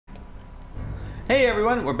Hey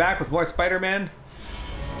everyone, we're back with more Spider-Man.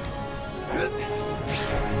 That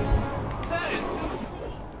is so cool.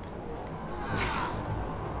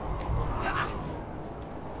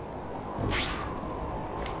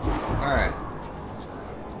 Alright.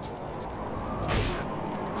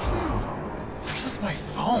 What's with my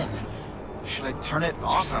phone? Should I turn it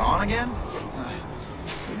off and on again?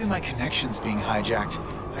 Maybe my connection's being hijacked.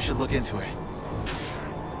 I should look into it.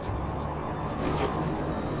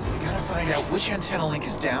 I gotta find out which antenna link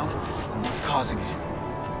is down and what's causing it.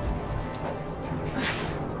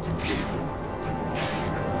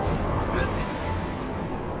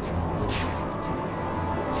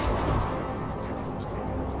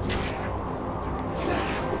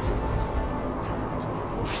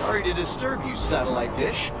 Sorry to disturb you, satellite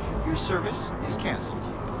dish. Your service is canceled.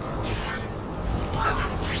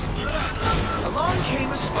 Along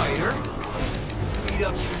came a spider. Beat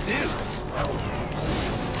up some dudes.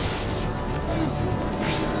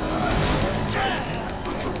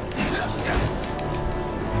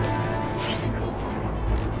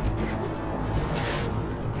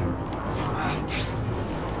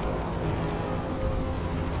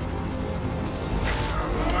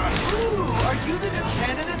 Ooh, are you the new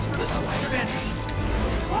candidates for the Spider-Man team?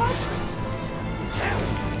 What?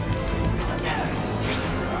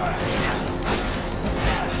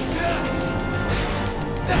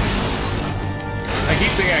 I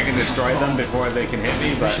keep thinking I can destroy them before they can hit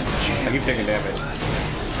me, but I keep taking damage.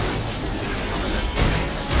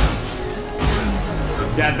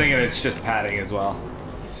 Yeah, I'm thinking it's just padding as well.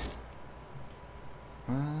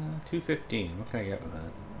 215. What can I get with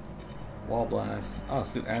that? Wall blast. Oh,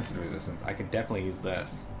 suit acid resistance. I could definitely use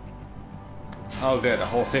this. Oh, good. A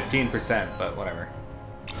whole 15%, but whatever.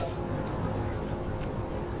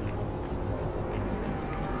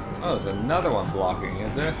 Oh, there's another one blocking,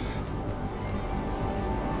 is there?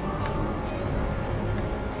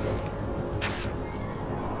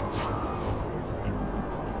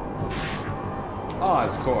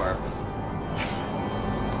 Oscorp.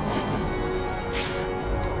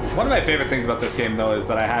 One of my favorite things about this game, though, is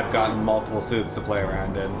that I have gotten multiple suits to play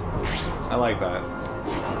around in. I like that.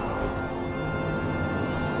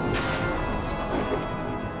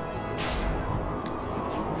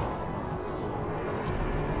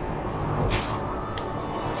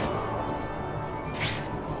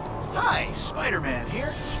 Hi, Spider-Man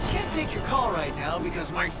here. Can't take your call right now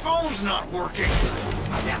because my phone's not working.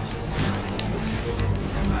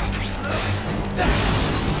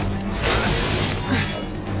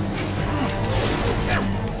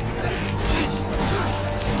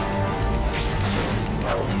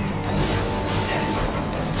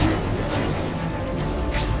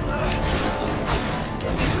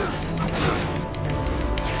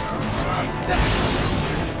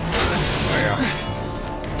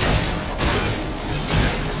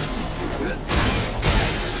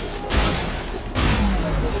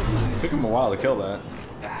 Took him a while to kill that.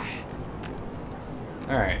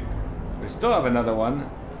 Alright. We still have another one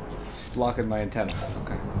blocking my antenna.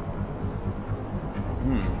 Okay.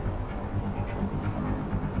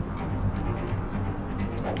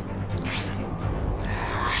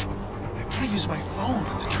 I want to use my phone,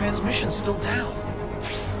 but the transmission's still down.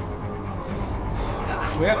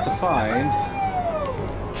 We have to find...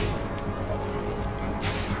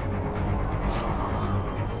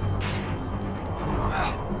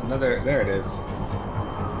 another... there it is.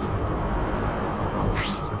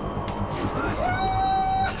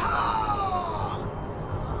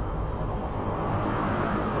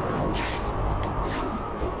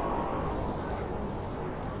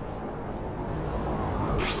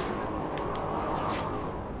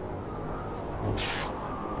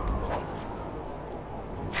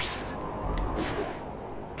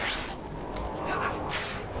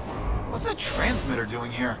 What's that transmitter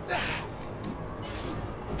doing here?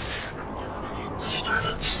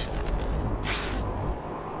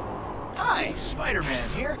 Hi, Spider-Man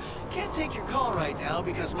here. Can't take your call right now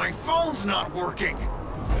because my phone's not working.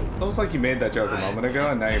 It's almost like you made that joke a moment ago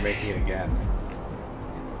and now you're making it again.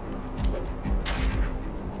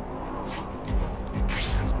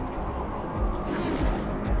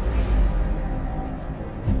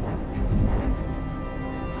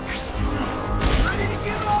 Ready to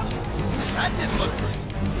give up? That didn't look great.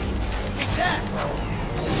 Take that.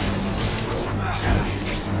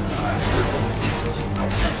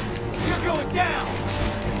 You're going down.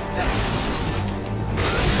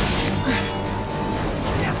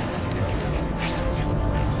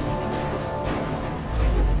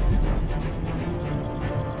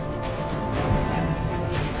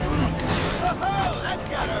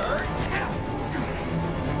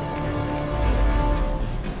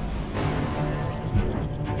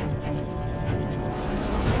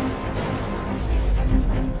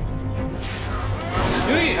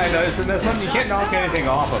 I noticed in this one, you can't knock anything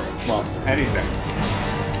off of, well, anything.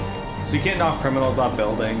 So you can't knock criminals off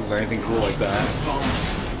buildings or anything cool like that.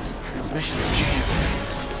 Transmission's jammed.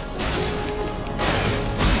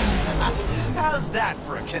 How's that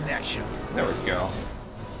for a connection? There we go.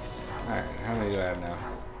 Alright, how many do I have now?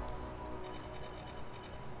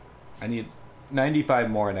 I need 95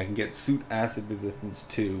 more and I can get suit acid resistance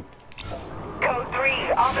 2. Code 3,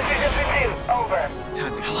 officers in pursuit, over.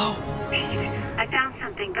 Hello? Pete, I found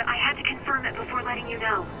something, but I had to confirm it before letting you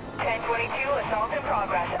know. 1022, assault in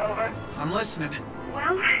progress, over. I'm listening.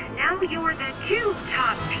 Well, now you're the two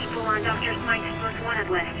top people on Dr. Smythe's most wanted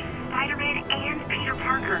list. Spider-Man and Peter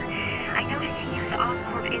Parker. I noticed you used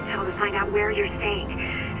Oscorp intel to find out where you're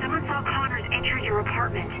staying. Someone saw Connors enter your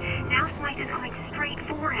apartment. Now Smythe is going straight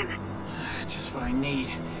for him. Just what I need.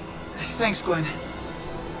 Thanks, Gwen.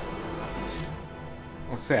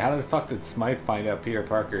 Let's say, how the fuck did Smythe find out Peter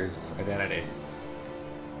Parker's identity?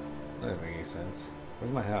 That doesn't make any sense.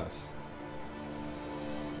 Where's my house?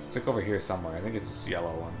 It's like over here somewhere. I think it's this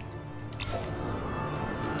yellow one.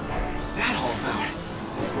 What's that all about?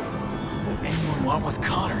 What would anyone want with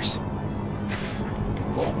Connors?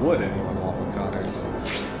 What would anyone want with Connors?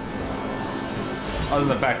 Other than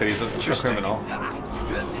the fact that he's a criminal.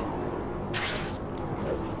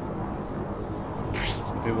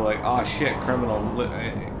 People are like, oh shit, criminal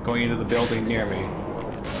going into the building near me.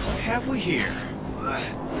 What have we here?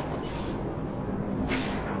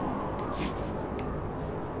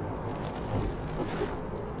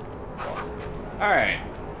 Alright.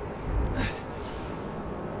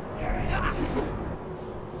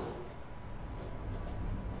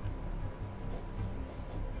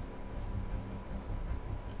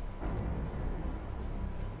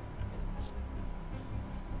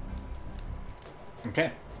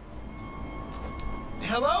 Okay.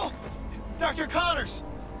 Hello? Dr. Connors!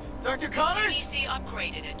 Dr. Connors? CDC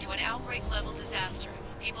upgraded it to an outbreak-level disaster.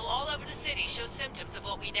 People all over the city show symptoms of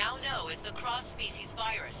what we now know is the cross-species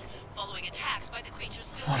virus, following attacks by the creatures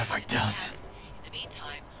still... What have I done? In the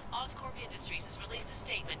meantime, Oscorp Industries has released a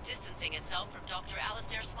statement distancing itself from Dr.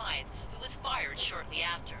 Alistair Smythe, who was fired shortly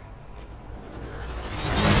after.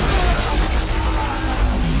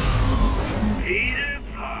 Peter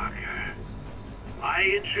Parker, I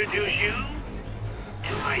introduce you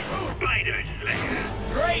to my Spider Slayer.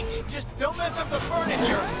 Great! Just don't mess up the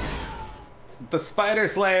furniture! The Spider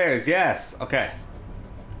Slayers, yes. Okay.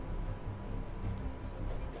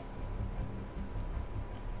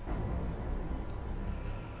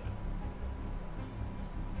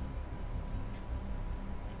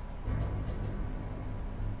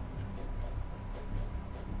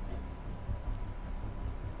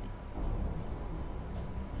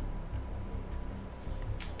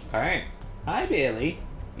 Alright. Hi, Bailey.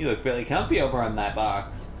 You look really comfy over on that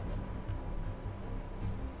box.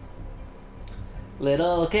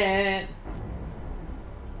 Little cat.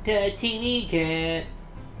 Teeny cat.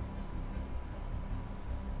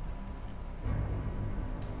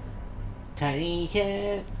 Tiny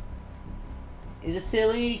cat is a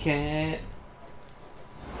silly cat.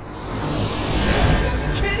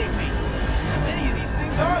 You're kidding me! How many of these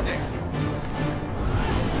things are there?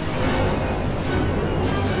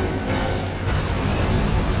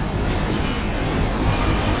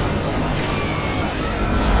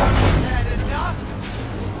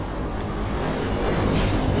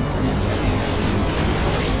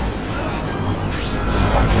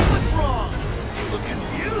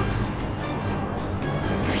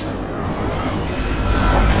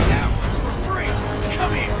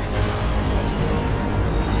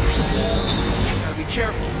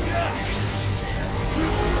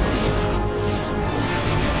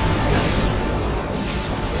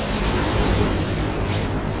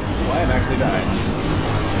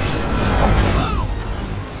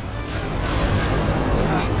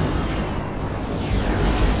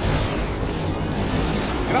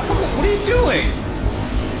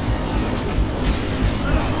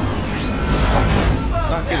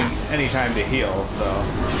 Time to heal, so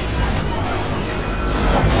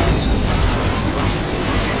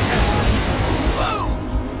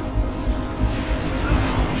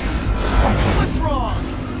what's wrong?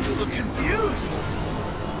 You look confused.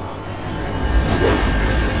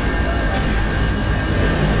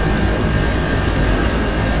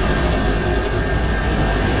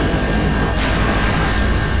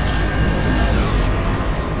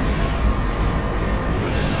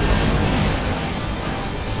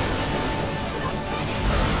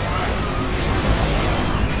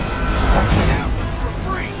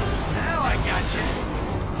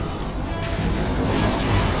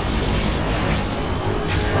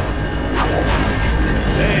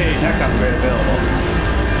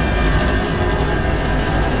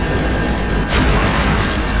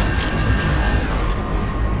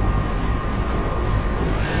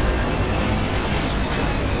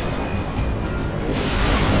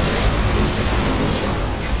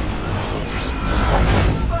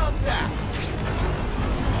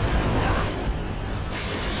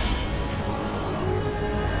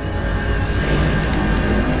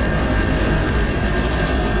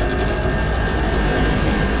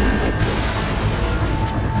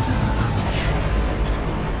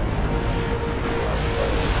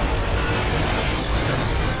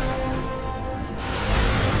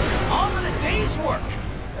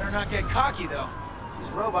 Better not get cocky, though. These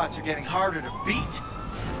robots are getting harder to beat.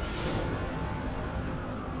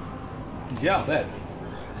 Yeah, I'll bet.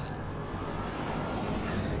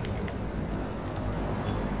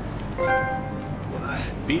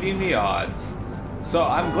 Beating the odds. So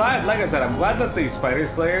I'm glad, like I said, I'm glad that these spider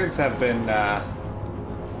slayers have been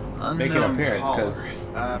making an appearance, because...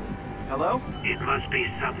 hello? It must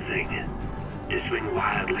be something to swing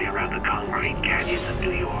wildly around the concrete canyons of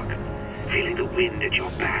New York, feeling the wind at your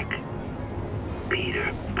back.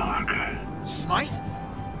 Peter Parker. Smythe?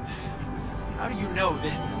 How do you know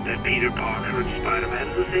that? That Peter Parker and Spider-Man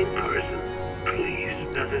are the same person.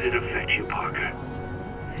 Please, doesn't it affect you, Parker?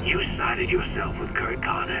 You sided yourself with Kurt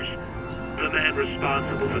Connors, the man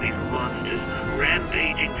responsible for these monsters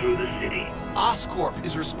rampaging through the city. Oscorp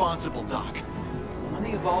is responsible, Doc. When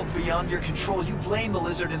they evolved beyond your control, you blame the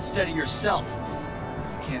lizard instead of yourself.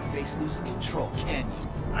 You can't face losing control, can you?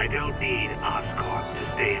 I don't need Oscorp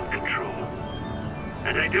to stay in control.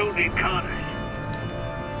 And I don't need Connors.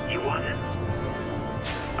 You want it?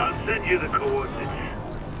 I'll send you the coordinates.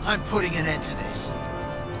 I'm putting an end to this.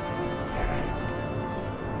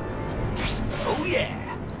 Oh yeah!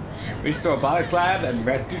 Reach the robotics lab and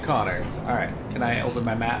rescue Connors. Alright, can I open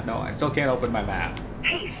my map? No, I still can't open my map.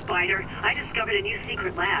 Hey, Spider, I discovered a new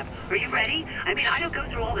secret lab. Are you ready? I mean, I don't go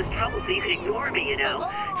through all this trouble so you can ignore me, you know?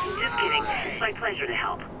 Just kidding. It's my pleasure to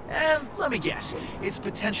help. And let me guess, it's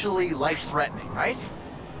potentially life-threatening, right?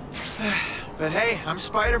 But hey, I'm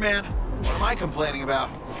Spider-Man. What am I complaining about?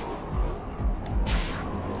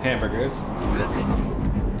 Hamburgers.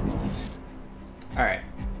 Alright.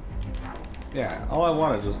 Yeah, all I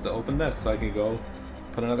wanted was to open this so I could go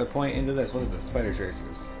put another point into this. What is this? Spider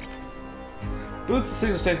tracers. Boost the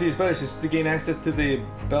signal strength of these spider tracers to gain access to the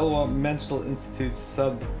Beloit Mental Institute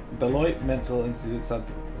sub... Beloit Mental Institute sub...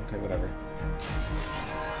 Okay, whatever.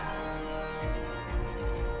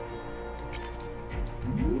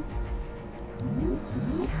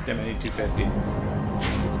 Damn, I need 250.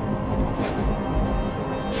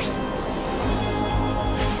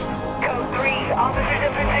 Code 3, officers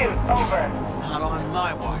in pursuit. Over. Not on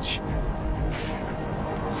my watch.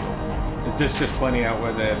 Is this just pointing out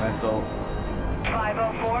where the mental...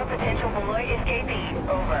 504, potential Beloit escapee.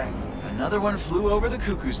 Over. Another one flew over the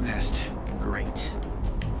cuckoo's nest. Great.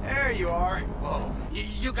 There you are. Whoa,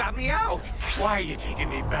 you got me out. Why are you taking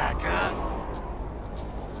me back, huh?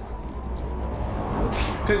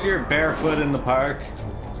 Because you're barefoot in the park.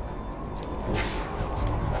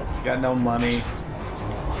 You got no money.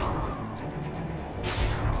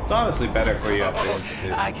 It's honestly better for you at the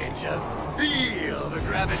Institute. I can just feel the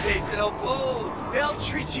gravitational pull. They'll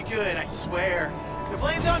treat you good, I swear. The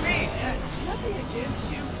blame's on me. Nothing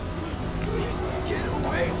against you. Please get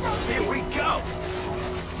away from me. Here we go.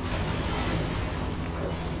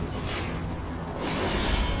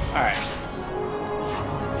 Alright.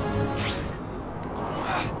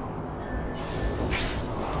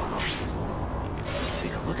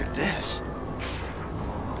 Take a look at this.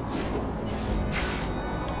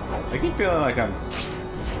 I keep feeling like I'm...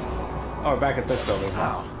 Oh, we're back at this building.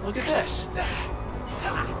 Wow, look at this.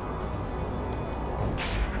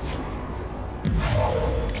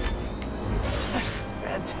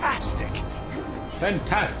 Fantastic.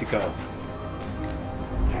 Fantastico.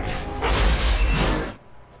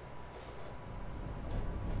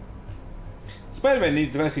 Spider-Man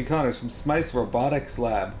needs to rescue Connors from Smythe's robotics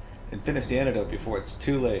lab and finish the antidote before it's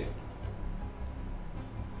too late.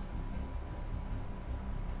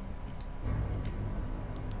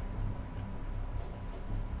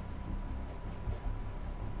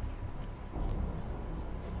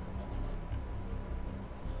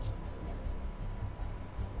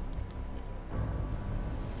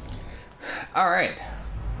 All right.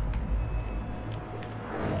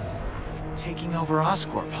 Taking over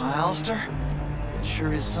Oscorp, huh, Alistair? It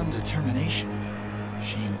sure is some determination.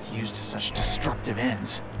 Shame it's used to such destructive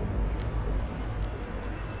ends.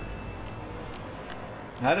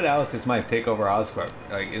 How did Alistair Smythe take over Oscorp?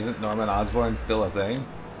 Like, isn't Norman Osborn still a thing?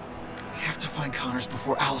 I have to find Connors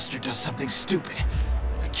before Alistair does something stupid.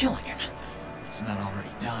 By killing him. It's not already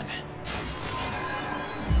done.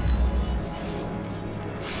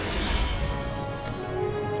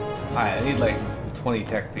 Alright, I need like 20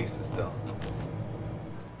 tech pieces still.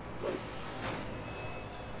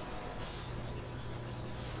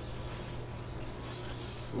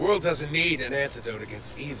 The world doesn't need an antidote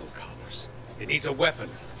against evil, Connors. It needs a weapon.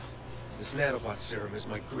 This nanobot serum is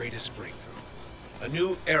my greatest breakthrough. A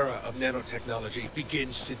new era of nanotechnology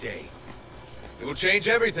begins today. It will change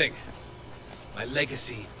everything. My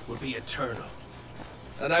legacy will be eternal.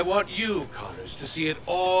 And I want you, Connors, to see it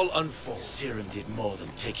all unfold. Serum did more than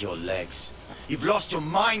take your legs. You've lost your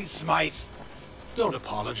mind, Smythe. Don't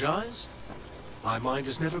apologize. My mind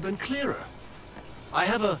has never been clearer. I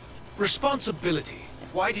have a responsibility.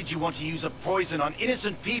 Why did you want to use a poison on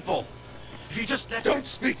innocent people? If you just let... Don't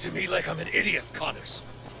speak to me like I'm an idiot, Connors.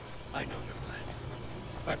 I know your plan.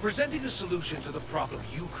 By presenting a solution to the problem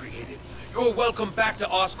you created, you're welcome back to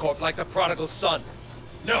Oscorp like the prodigal son.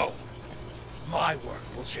 No. My work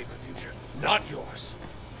will shape the future, not yours.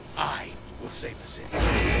 I will save the city.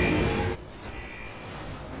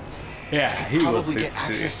 Yeah, he will Probably save get the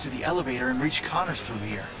city. access to the elevator and reach Connors through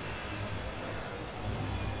here.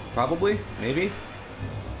 Probably, maybe.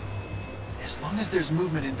 As long as there's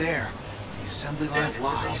movement in there, the assembly line's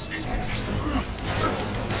locked.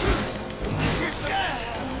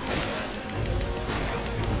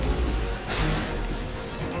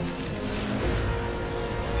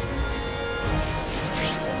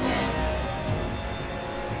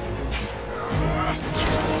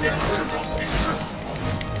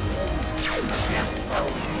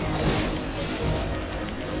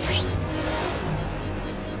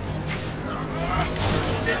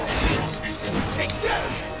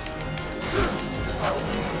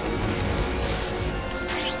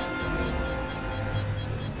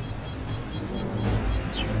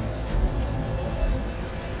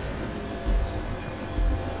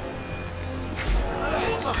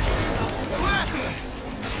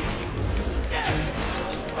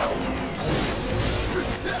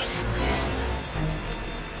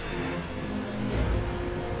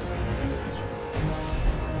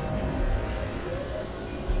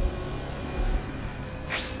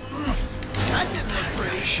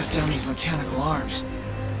 Shut down these mechanical arms.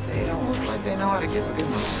 They don't look like they know how to give a good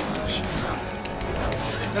massage.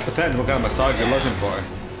 That depends what kind of massage you're looking for.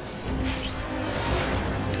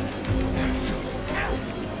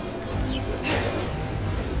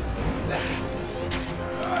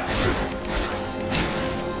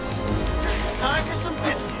 Time for some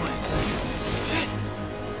discipline.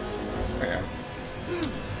 Yeah.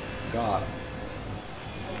 Got him.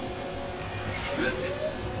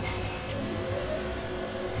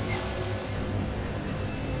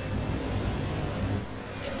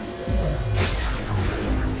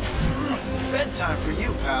 Bedtime for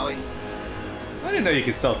you, Pally. I didn't know you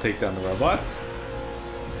could still take down the robots.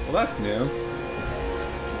 Well, that's new.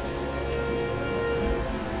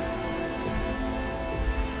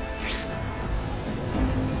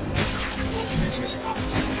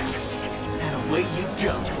 And away you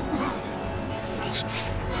go.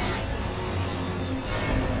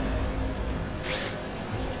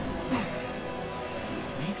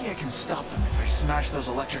 Maybe I can stop them if I smash those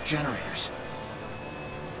electric generators.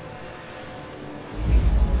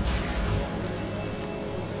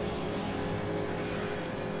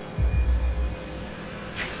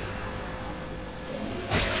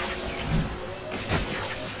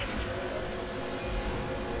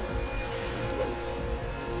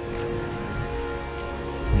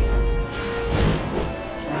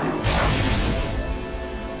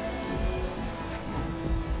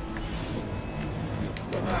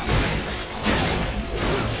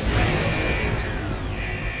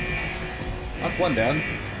 That's one down.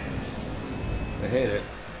 They hate it.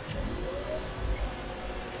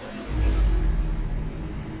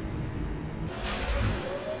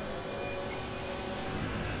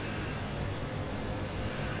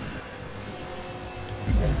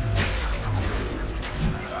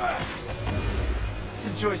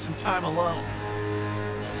 Enjoy some time alone.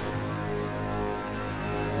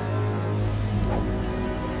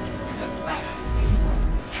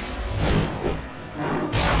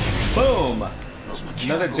 Boom! Those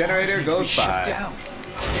Another mechanical generator arms need to be goes shut by. down.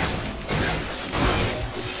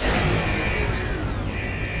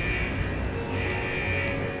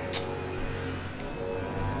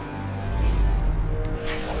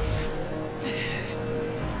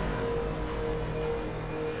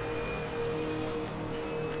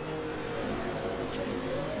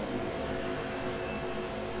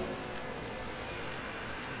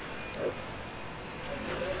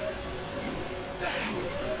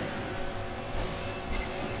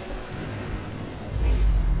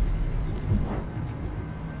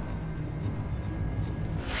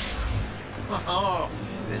 Oh,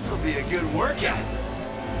 this'll be a good workout.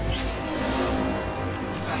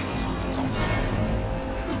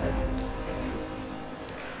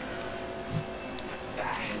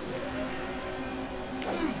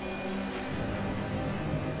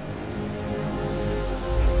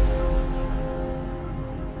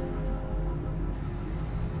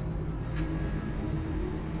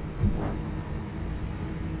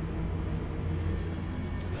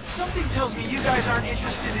 tells me you guys aren't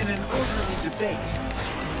interested in an orderly debate.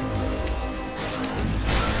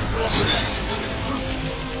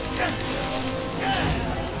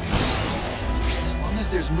 As long as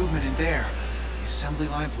there's movement in there, the assembly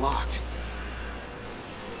line's locked.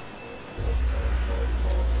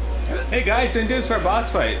 Hey guys, don't do this for a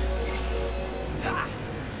boss fight.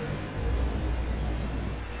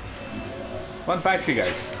 Fun fact for you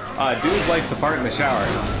guys. Dude likes to fart in the shower.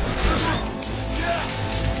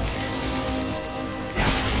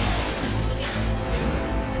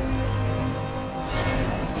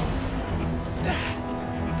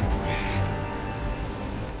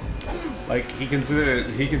 Like he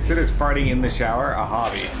considers farting in the shower a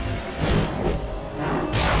hobby.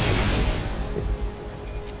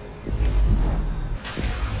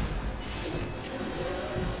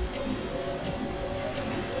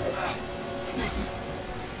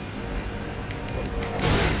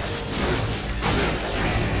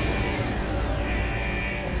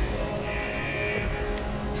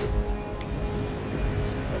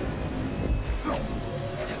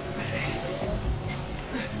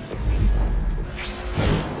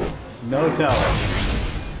 No telling.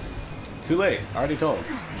 Too late. Already told.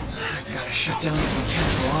 I've got to shut down these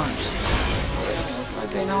mechanical arms. They look like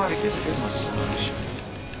they know how to give a good massage.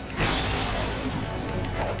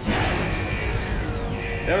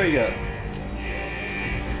 There we go.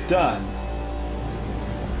 Done.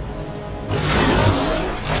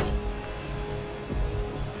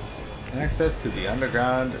 Access to the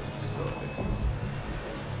underground facility.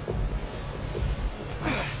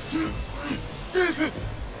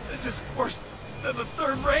 This is worse than the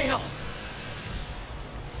third rail.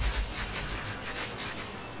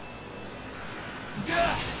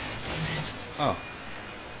 Oh.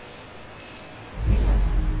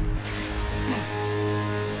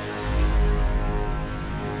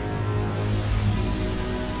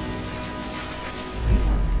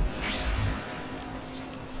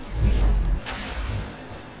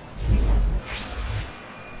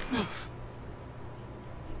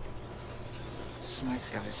 Smythe's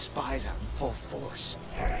got his spies out in full force.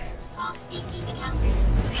 All species accounted.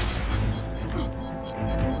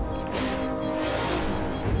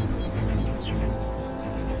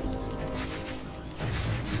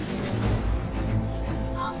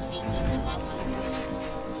 All species detected.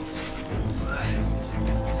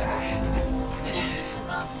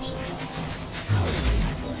 All species. All species.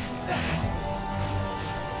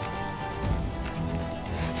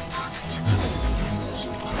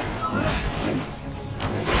 Seek and destroy.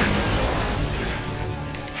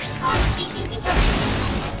 All species detected. All species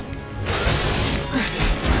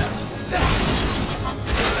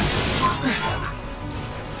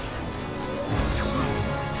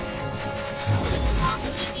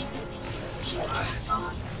moving. Seek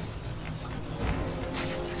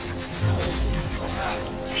and destroy.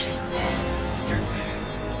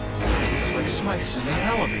 Looks like Smythe's sending an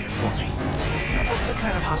elevator for me. Now, that's the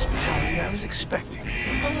kind of hospitality I was expecting.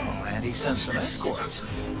 Oh, and he sent some escorts.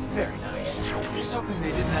 Very nice. I was hoping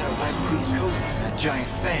they didn't add a wag-proof coating to that giant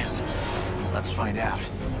fan. Let's find out.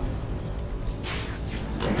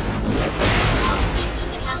 All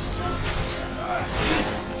species accounted for.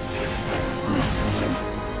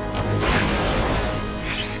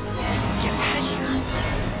 Get out of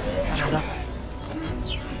here. Got enough.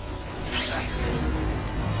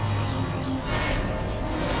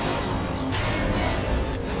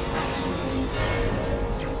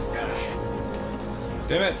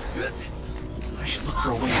 Damn it. I should look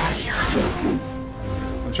for a way out of here.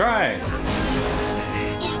 I'm trying.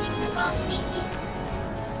 Scanning for all species.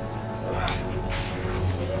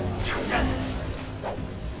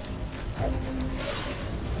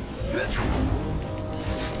 There's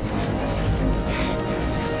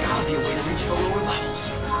gotta be a way to reach the lower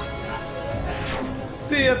levels.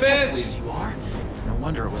 See ya, Exactly bitch. as you are. No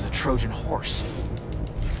wonder it was a Trojan horse.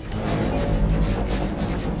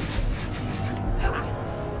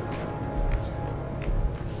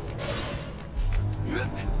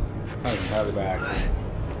 I'm entirely back.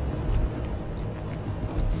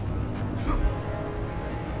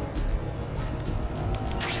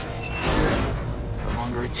 The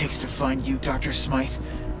longer it takes to find you, Dr. Smythe,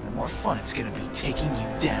 the more fun it's gonna be taking you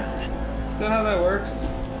down. Is that how that works?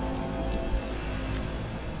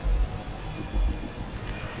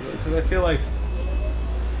 Because I feel like...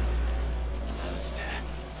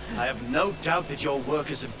 I have no doubt that your work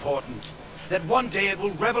is important. That one day it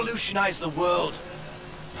will revolutionize the world.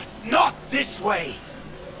 But not this way!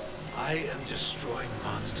 I am destroying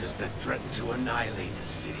monsters that threaten to annihilate the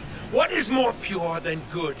city. What is more pure than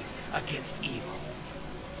good against evil?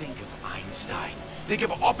 Think of Einstein. Think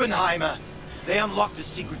of Oppenheimer. They unlocked the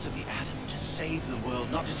secrets of the atom to save the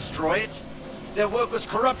world, not destroy it. Their work was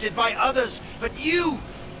corrupted by others, but you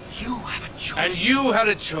have a choice. And you had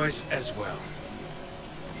a choice as well.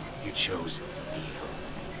 You chose evil.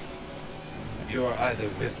 You are either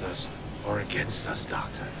with us or against us,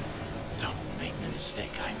 Doctor. Don't make the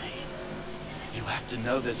mistake I made. You have to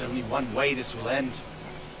know there's only one way this will end.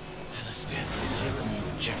 Alistair, the serum you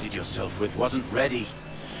injected yourself with wasn't ready.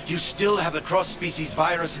 You still have the cross-species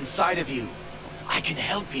virus inside of you. I can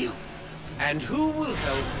help you. And who will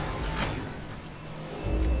help you?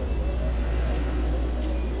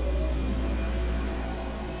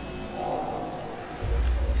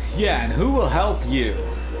 Yeah, and who will help you?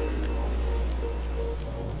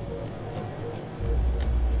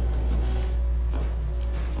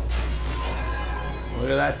 Look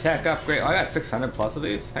at that tech upgrade. Oh, I got 600 plus of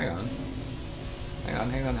these. Hang on.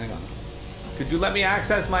 Hang on. Could you let me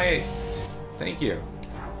access my... Thank you.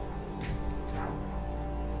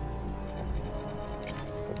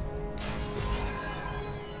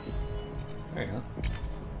 There you go.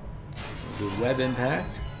 Do web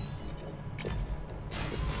impact.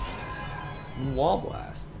 Wall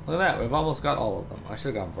blast. Look at that. We've almost got all of them. I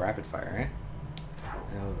should have gone for rapid fire, eh?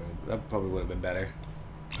 Yeah, that probably would have been better.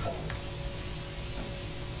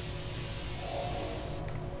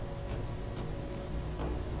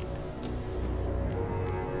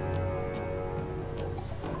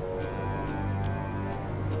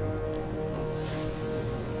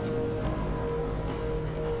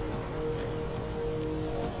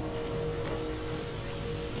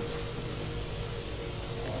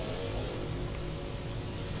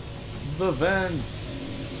 The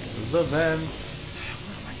vents. What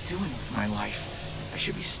am I doing with my life? I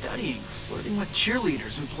should be studying, flirting with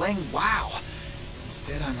cheerleaders, and playing WoW.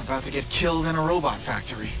 Instead, I'm about to get killed in a robot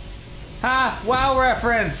factory. Ha! WoW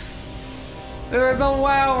reference! There is a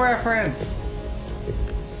WoW reference!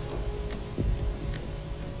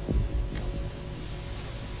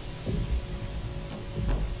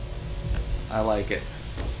 I like it.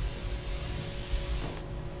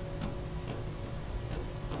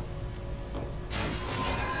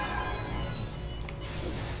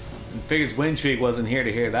 Figures Windshriek wasn't here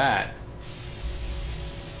to hear that.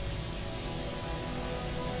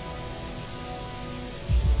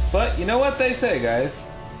 But you know what they say, guys?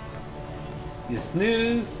 You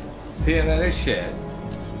snooze, peanut is shit.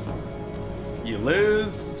 You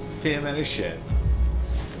lose, peanut is shit.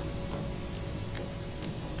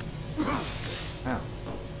 Ow.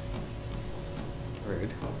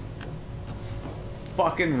 Rude.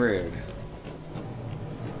 Fucking rude.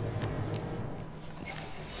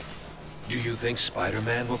 Do you think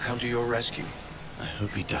Spider-Man will come to your rescue? I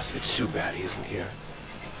hope he does. It's too bad he isn't here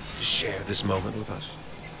to share this moment with us.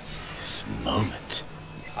 This moment?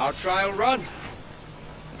 Our trial run.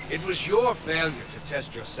 It was your failure to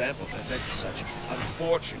test your sample that led to such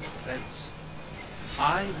unfortunate events.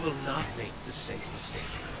 I will not make the same mistake.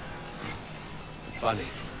 Funny.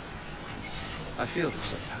 I feel them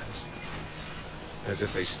sometimes. As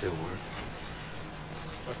if they still work.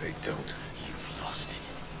 But they don't. You've lost it.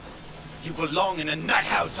 You belong in a nut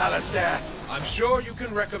house, Alistair! I'm sure you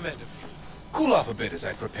can recommend a few. Cool off a bit as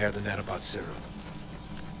I prepare the nanobot serum.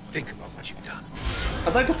 Think about what you've done.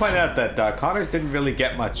 I'd like to point out that Connors didn't really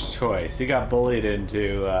get much choice. He got bullied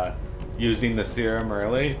into using the serum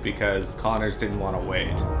early because Connors didn't want to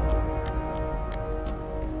wait.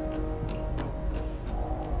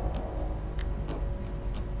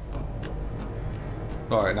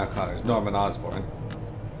 Sorry, not Connors, Norman Osborn.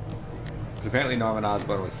 Because apparently Norman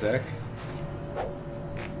Osborn was sick.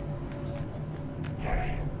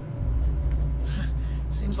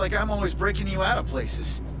 Seems like I'm always breaking you out of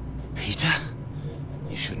places. Peter?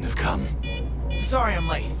 You shouldn't have come. Sorry I'm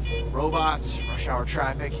late. Robots, rush hour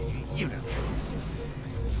traffic, you know.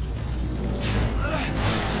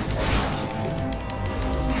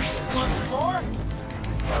 Want some more?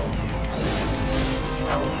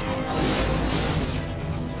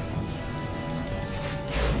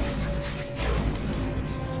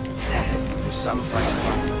 There's some fight.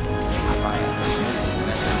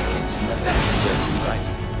 That's right.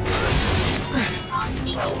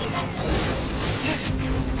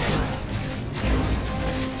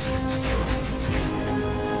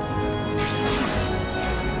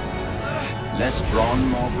 Less brawn,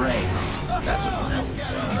 more brain. That's what I'm always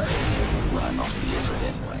saying. Well, I'm off the lizard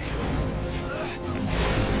anyway.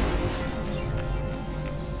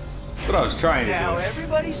 That's what I was trying to Now do.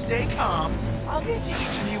 everybody stay calm. I'll get to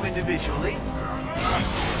each of you individually.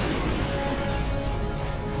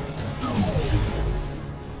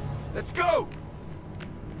 Let's go!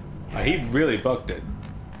 He really booked it.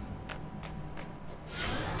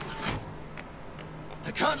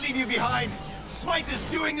 can't leave you behind. Smythe is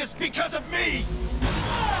doing this because of me.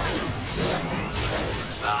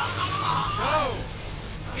 So,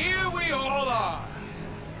 here we all are.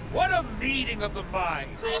 What a meeting of the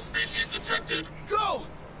minds. Cross-species detected. Go!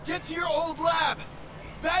 Get to your old lab.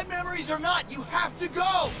 Bad memories or not, you have to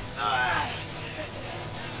go.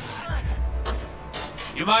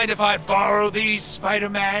 You mind if I borrow these,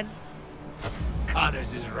 Spider-Man?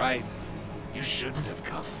 Connors is right. You shouldn't have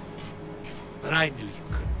come. But I knew you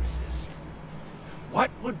couldn't resist.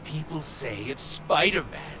 What would people say if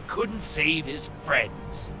Spider-Man couldn't save his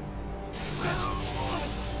friends? Well,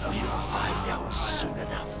 we'll find out soon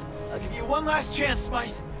enough. I'll give you one last chance,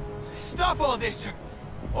 Smythe. Stop all this.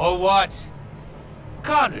 Or what?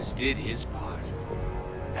 Connors did his part.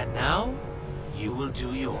 And now, you will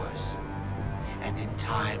do yours. And in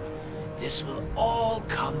time, this will all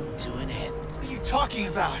come to an end. What are you talking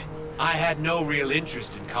about? I had no real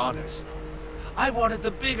interest in Connors. I wanted the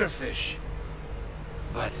bigger fish.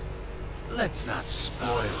 But let's not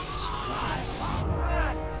spoil the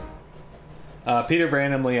surprise. Peter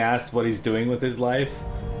randomly asked what he's doing with his life,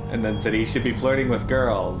 and then said he should be flirting with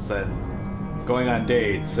girls, and going on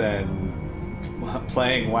dates, and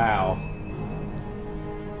playing WoW.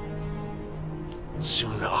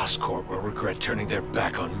 Soon Oscorp will regret turning their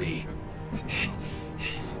back on me.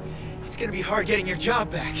 It's gonna be hard getting your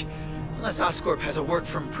job back. Unless Oscorp has a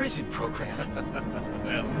work-from-prison program.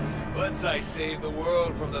 Well, once I save the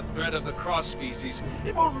world from the threat of the cross-species,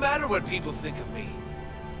 it won't matter what people think of me.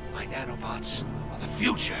 My nanobots are the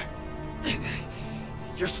future.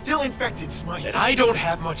 You're still infected, Smythe. And I don't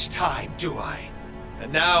have much time, do I?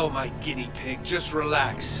 And now, my guinea pig, just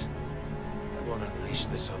relax. I won't unleash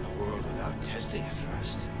this on the world without testing it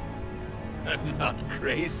first. I'm not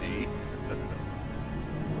crazy.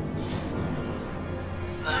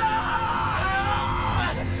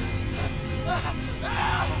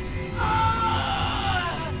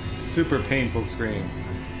 Super painful scream.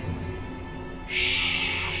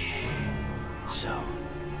 So,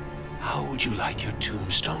 how would you like your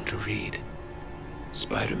tombstone to read?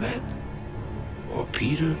 Spider-Man or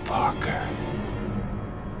Peter Parker?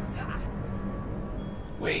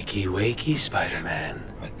 Wakey, wakey, Spider-Man.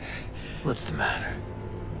 What's the matter?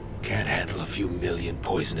 Can't handle a few million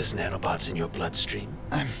poisonous nanobots in your bloodstream?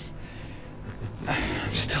 I'm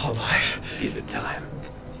still alive. Give it time.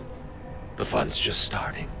 The fun's just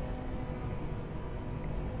starting.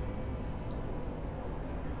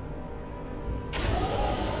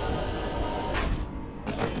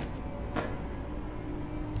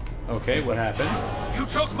 Okay, what happened? You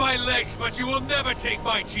took my legs, but you will never take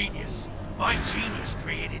my genius. My genius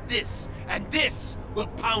created this, and this will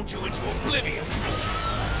pound you into oblivion.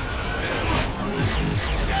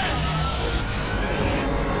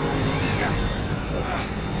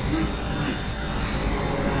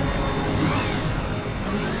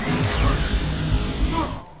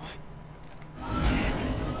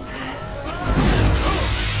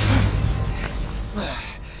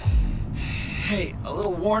 Hey, a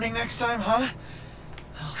little warning next time, huh?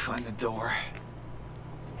 I'll find the door.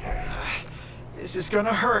 This is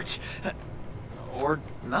gonna hurt. Or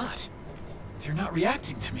not. They're not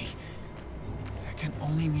reacting to me. That can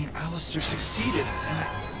only mean Alistair succeeded, and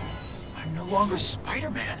I'm no longer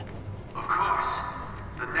Spider-Man. Of course.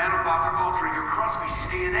 The nanobots are altering your cross-species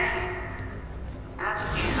DNA. That's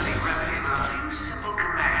easily remedied with a few simple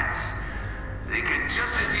commands. They can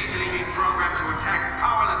just as easily be programmed to attack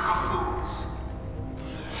powerless buffoons.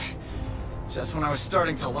 Just when I was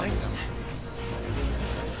starting to like them.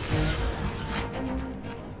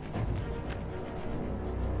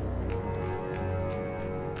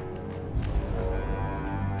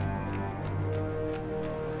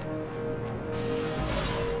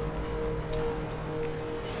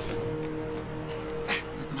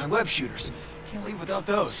 My web shooters. Can't leave without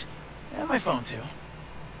those. And my phone, too.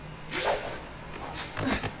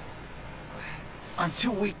 I'm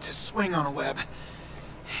too weak to swing on a web.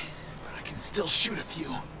 But I can still shoot a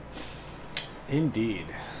few. Indeed.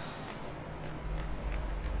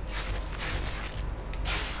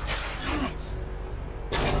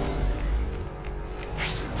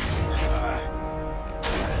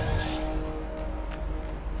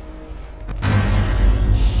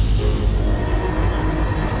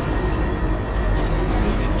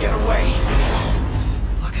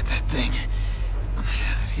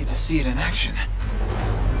 See it in action.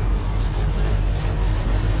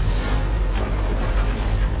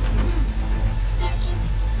 Searching.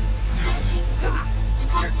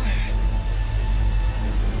 Detected.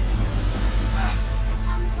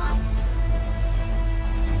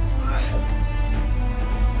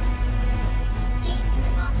 Escape is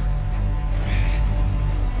impossible.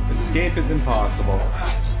 escape is impossible.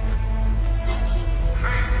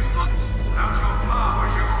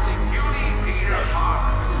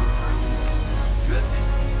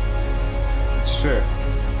 It's true.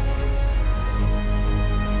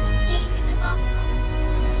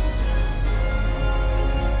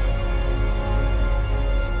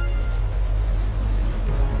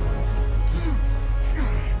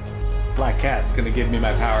 Black Cat's gonna give me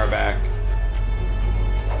my power back.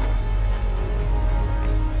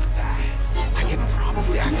 I can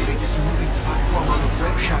probably activate this moving platform on the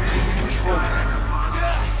web shot to its control panel.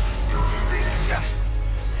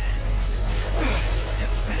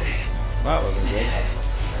 That wasn't good.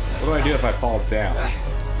 What do I do if I fall down?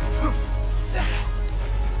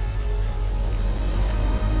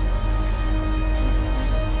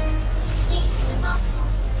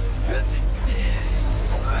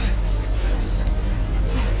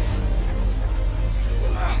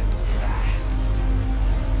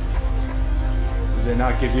 Did they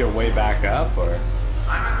not give you a way back up, or?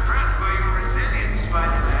 I'm impressed by your resilience,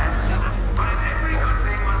 Spider-Man. But as every good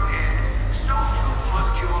thing must end, so too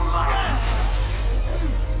must your life.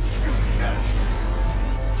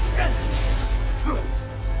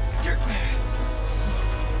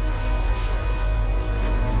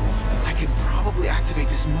 I can probably activate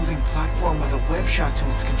this moving platform with a web shot to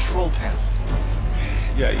its control panel.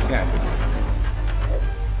 Yeah, you can.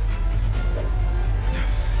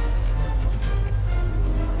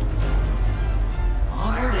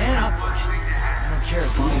 Onward and upward. I don't care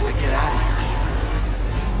as long as I get out of here.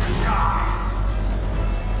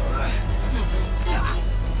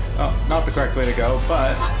 Oh, not the correct way to go,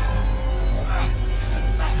 but...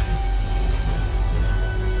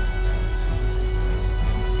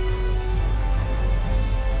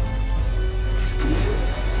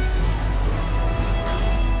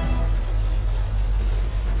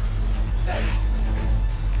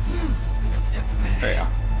 There you go.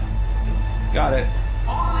 Got it.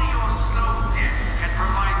 Only your slow death can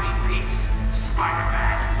provide me peace,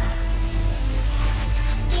 Spider-Man.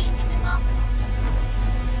 Escape is impossible.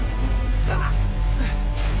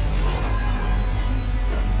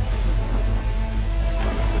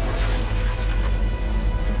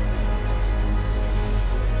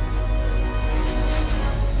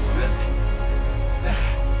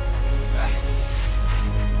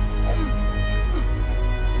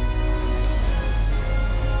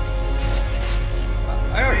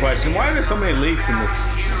 I got a question. Why are there so many leaks in this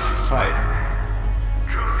fight?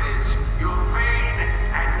 Truth is, you're vain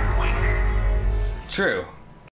and weak. True.